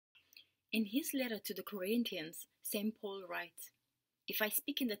In his letter to the Corinthians, St. Paul writes, "If I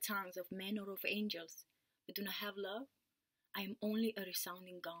speak in the tongues of men or of angels, but do not have love, I am only a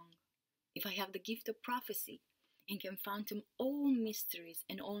resounding gong. If I have the gift of prophecy and can fathom all mysteries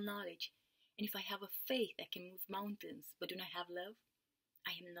and all knowledge, and if I have a faith that can move mountains but do not have love,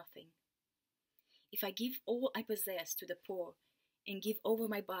 I am nothing. If I give all I possess to the poor and give over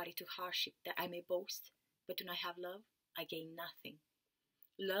my body to hardship that I may boast but do not have love, I gain nothing.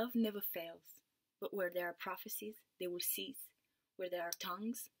 Love never fails, but where there are prophecies, they will cease. Where there are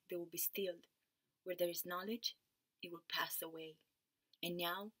tongues, they will be stilled. Where there is knowledge, it will pass away. And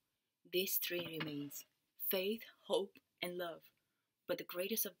now, these three remains: faith, hope, and love. But the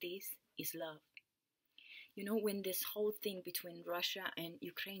greatest of these is love." You know, when this whole thing between Russia and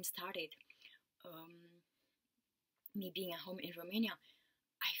Ukraine started, me being at home in Romania,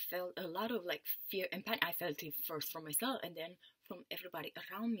 I felt a lot of like fear and panic. I felt it first from myself and then from everybody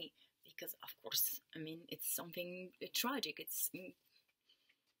around me, because of course, I mean, it's something tragic.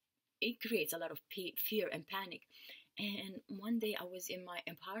 It creates a lot of fear and panic. And one day I was in my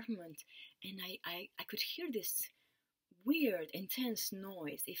apartment and I could hear this weird, intense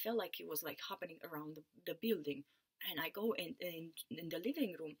noise. It felt like it was like happening around the building. And I go in the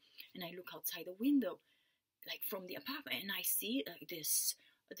living room and I look outside the window, like from the apartment, and I see this,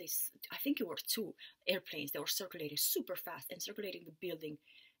 I think it were two airplanes that were circulating super fast and circulating the building.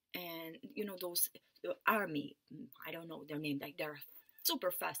 And you know, those army, I don't know their name, like they're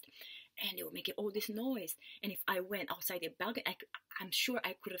super fast, and they were making all this noise. And if I went outside the balcony, I'm sure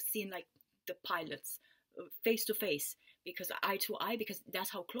I could have seen like the pilots face to face, because eye to eye, because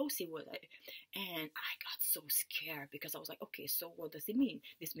that's how close he was. And I got so scared, because I was like, okay, so what does it mean?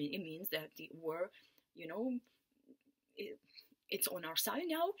 It means that we're, you know, it's on our side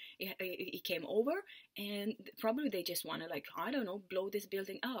now. It came over, and probably they just want to, like, I don't know, blow this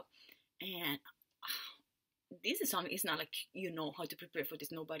building up. And this is something, it's not like you know how to prepare for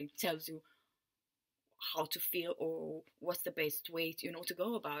this. Nobody tells you how to feel or what's the best way to, to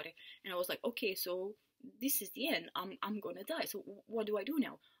go about it. And I was like, okay, so this is the end. I'm gonna die. So what do I do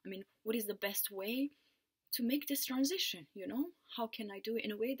now? I mean, what is the best way to make this transition? How can I do it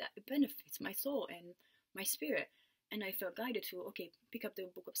in a way that benefits my soul and my spirit? And I felt guided to, okay, pick up the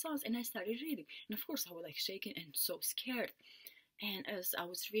book of Psalms, and I started reading. And of course I was like shaking and so scared. And as I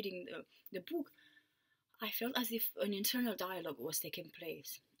was reading the book, I felt as if an internal dialogue was taking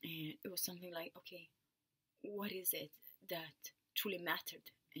place. And it was something like, okay, what is it that truly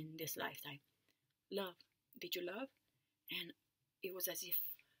mattered in this lifetime? Love. Did you love? And it was as if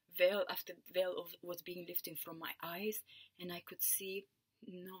veil after veil was being lifted from my eyes, and I could see,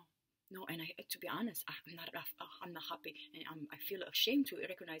 no. And to be honest, I'm not happy, and I feel ashamed to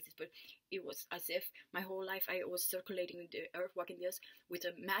recognize this, but it was as if my whole life I was circulating the earth, walking this with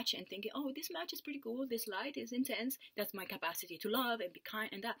a match and thinking, oh, this match is pretty cool, this light is intense, that's my capacity to love and be kind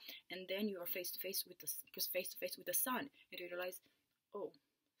and that. And then you are face to face with the sun, and you realize, oh,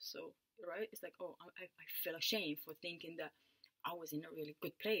 so right, it's like, oh, I feel ashamed for thinking that I was in a really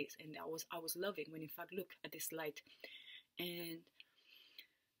good place and I was loving, when in fact, look at this light. And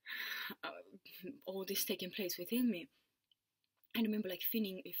all this taking place within me. I remember like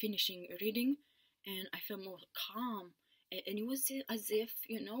finishing reading, and I felt more calm. And it was as if,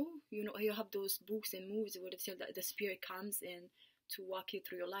 you have those books and movies where they tell that the spirit comes in to walk you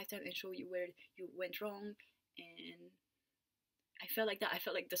through your lifetime and show you where you went wrong. And I felt like that. I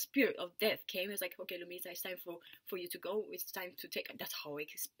felt like the spirit of death came. It's like, okay, Lumisa, it's time for you to go. It's time to take. That's how I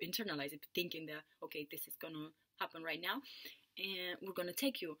internalize it, thinking that, okay, this is gonna happen right now, and we're gonna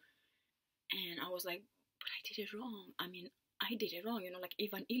take you. And I was like, but I did it wrong. I mean, I did it wrong. Like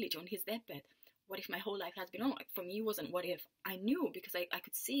Ivan Illich on his deathbed. What if my whole life has been wrong? Like, for me, it wasn't what if. I knew, because I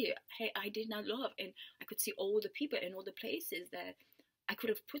could see, hey, I did not love, and I could see all the people and all the places that I could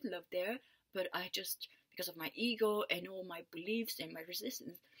have put love there, but I just, because of my ego and all my beliefs and my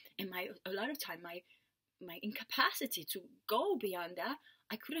resistance and a lot of time my incapacity to go beyond that,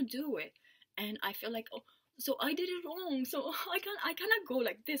 I couldn't do it. And I feel like, oh, so I did it wrong. So I cannot go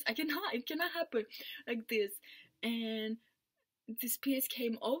like this. It cannot happen like this. And this peace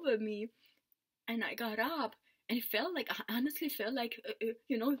came over me, and I got up, and it felt like, I honestly felt like,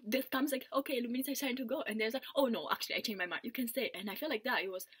 death comes like, okay, Luminita, it's time to go. And there's like, oh no, actually, I changed my mind. You can stay. And I felt like that.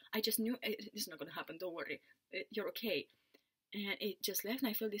 I just knew it's not going to happen. Don't worry. You're okay. And it just left, and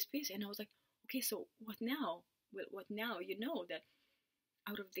I felt this peace. And I was like, okay, so what now? Well, what now? That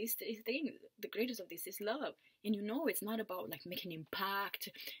out of these things, the greatest of this is love. And it's not about like making impact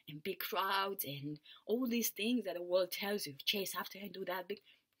and big crowds and all these things that the world tells you, chase after and do that big.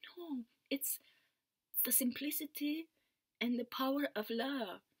 No, it's the simplicity and the power of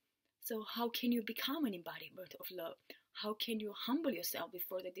love. So how can you become an embodiment of love? How can you humble yourself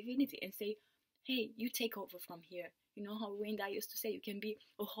before the divinity and say, hey, you take over from here? You know how Wayne Dyer used to say, you can be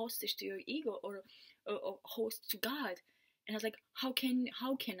a hostage to your ego, or a host to God. And I was like, how can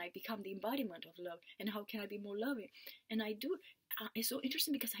I become the embodiment of love, and how can I be more loving? And I do. It's so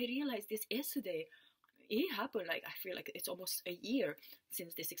interesting because I realized this yesterday. It happened, like, I feel like it's almost a year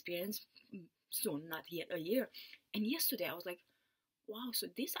since this experience. Soon, not yet a year. And yesterday I was like, wow, so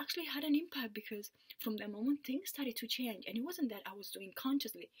this actually had an impact, because from that moment things started to change. And it wasn't that I was doing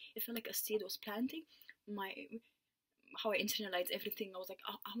consciously. It felt like a seed was planting. How I internalized everything, I was like,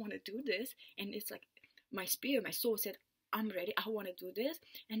 oh, I want to do this. And it's like my spirit, my soul said, I'm ready, I want to do this.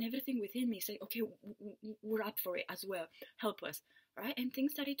 And everything within me said, okay, we're up for it as well, help us, right? And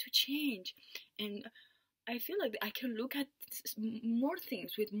things started to change. And I feel like I can look at more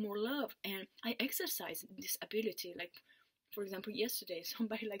things with more love, and I exercise this ability. Like, for example, yesterday,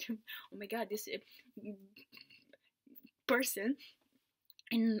 somebody like, oh my God, this person,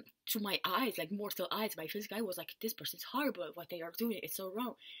 and to my eyes, like mortal eyes, my physical eye was like, this person's horrible, what they are doing, it's so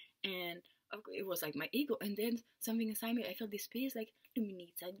wrong. And it was like my ego. And then something inside me, I felt this peace, like,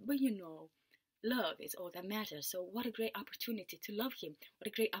 Luminita, but love is all that matters. So what a great opportunity to love him. What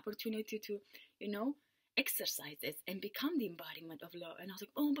a great opportunity to, exercise this and become the embodiment of love. And I was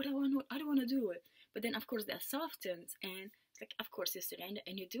like, oh, but I don't want to do it. But then, of course, that softens, and it's like, of course, you surrender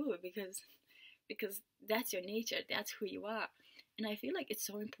and you do it, because that's your nature, that's who you are. And I feel like it's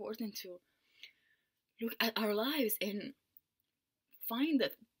so important to look at our lives and find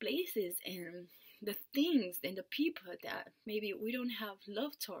the places and the things and the people that maybe we don't have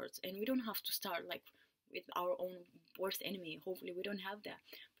love towards. And we don't have to start like with our own worst enemy. Hopefully we don't have that.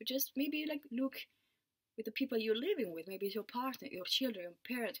 But just maybe like look with the people you're living with. Maybe it's your partner, your children, your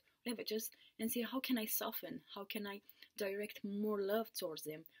parent, whatever. Just and see, how can I soften? How can I direct more love towards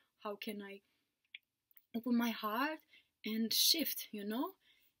them? How can I open my heart and shift,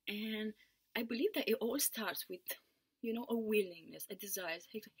 And I believe that it all starts with, a willingness, a desire.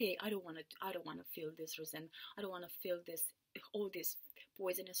 Hey, I don't want to feel this resentment. I don't want to feel all these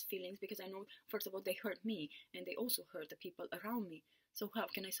poisonous feelings, because I know, first of all, they hurt me, and they also hurt the people around me. So how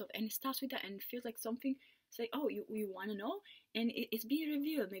can I solve? And it starts with that, and it feels like something. It's like, oh, you want to know, and it's being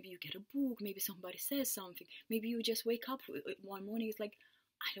revealed. Maybe you get a book. Maybe somebody says something. Maybe you just wake up one morning. It's like,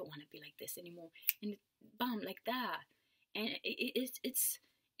 I don't want to be like this anymore, and bam, like that. And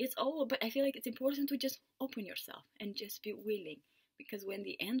it's all. But I feel like it's important to just open yourself and just be willing, because when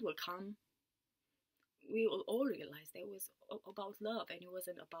the end will come, we will all realize that it was about love, and it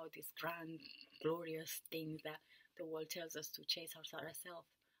wasn't about these grand, glorious things that the world tells us to chase ourselves,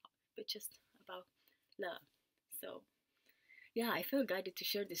 but just about love. So, yeah, I feel guided to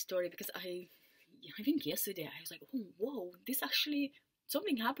share this story, because I think yesterday I was like, oh, whoa, this actually,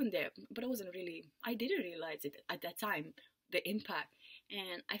 something happened there, but I didn't realize it at that time, the impact.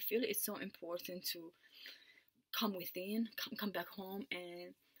 And I feel it's so important to come within, come back home,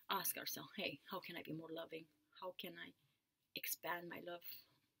 and ask ourselves, hey, how can I be more loving? How can I expand my love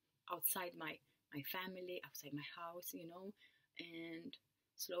outside my family, outside my house, and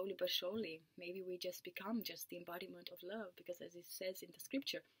slowly but surely, maybe we just become just the embodiment of love, because as it says in the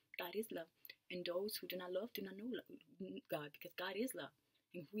scripture, God is love, and those who do not love do not know God, because God is love.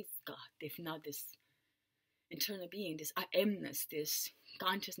 And who is God if not this internal being, this I amness, this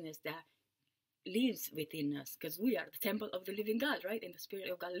consciousness that lives within us, because we are the temple of the living God, right? And the Spirit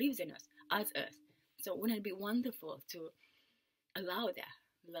of God lives in us, as us. So wouldn't it be wonderful to allow that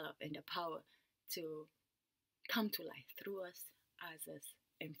love and the power to come to life through us, as us,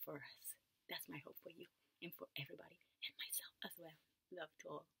 and for us? That's my hope for you and for everybody, and myself as well. Love to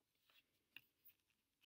all.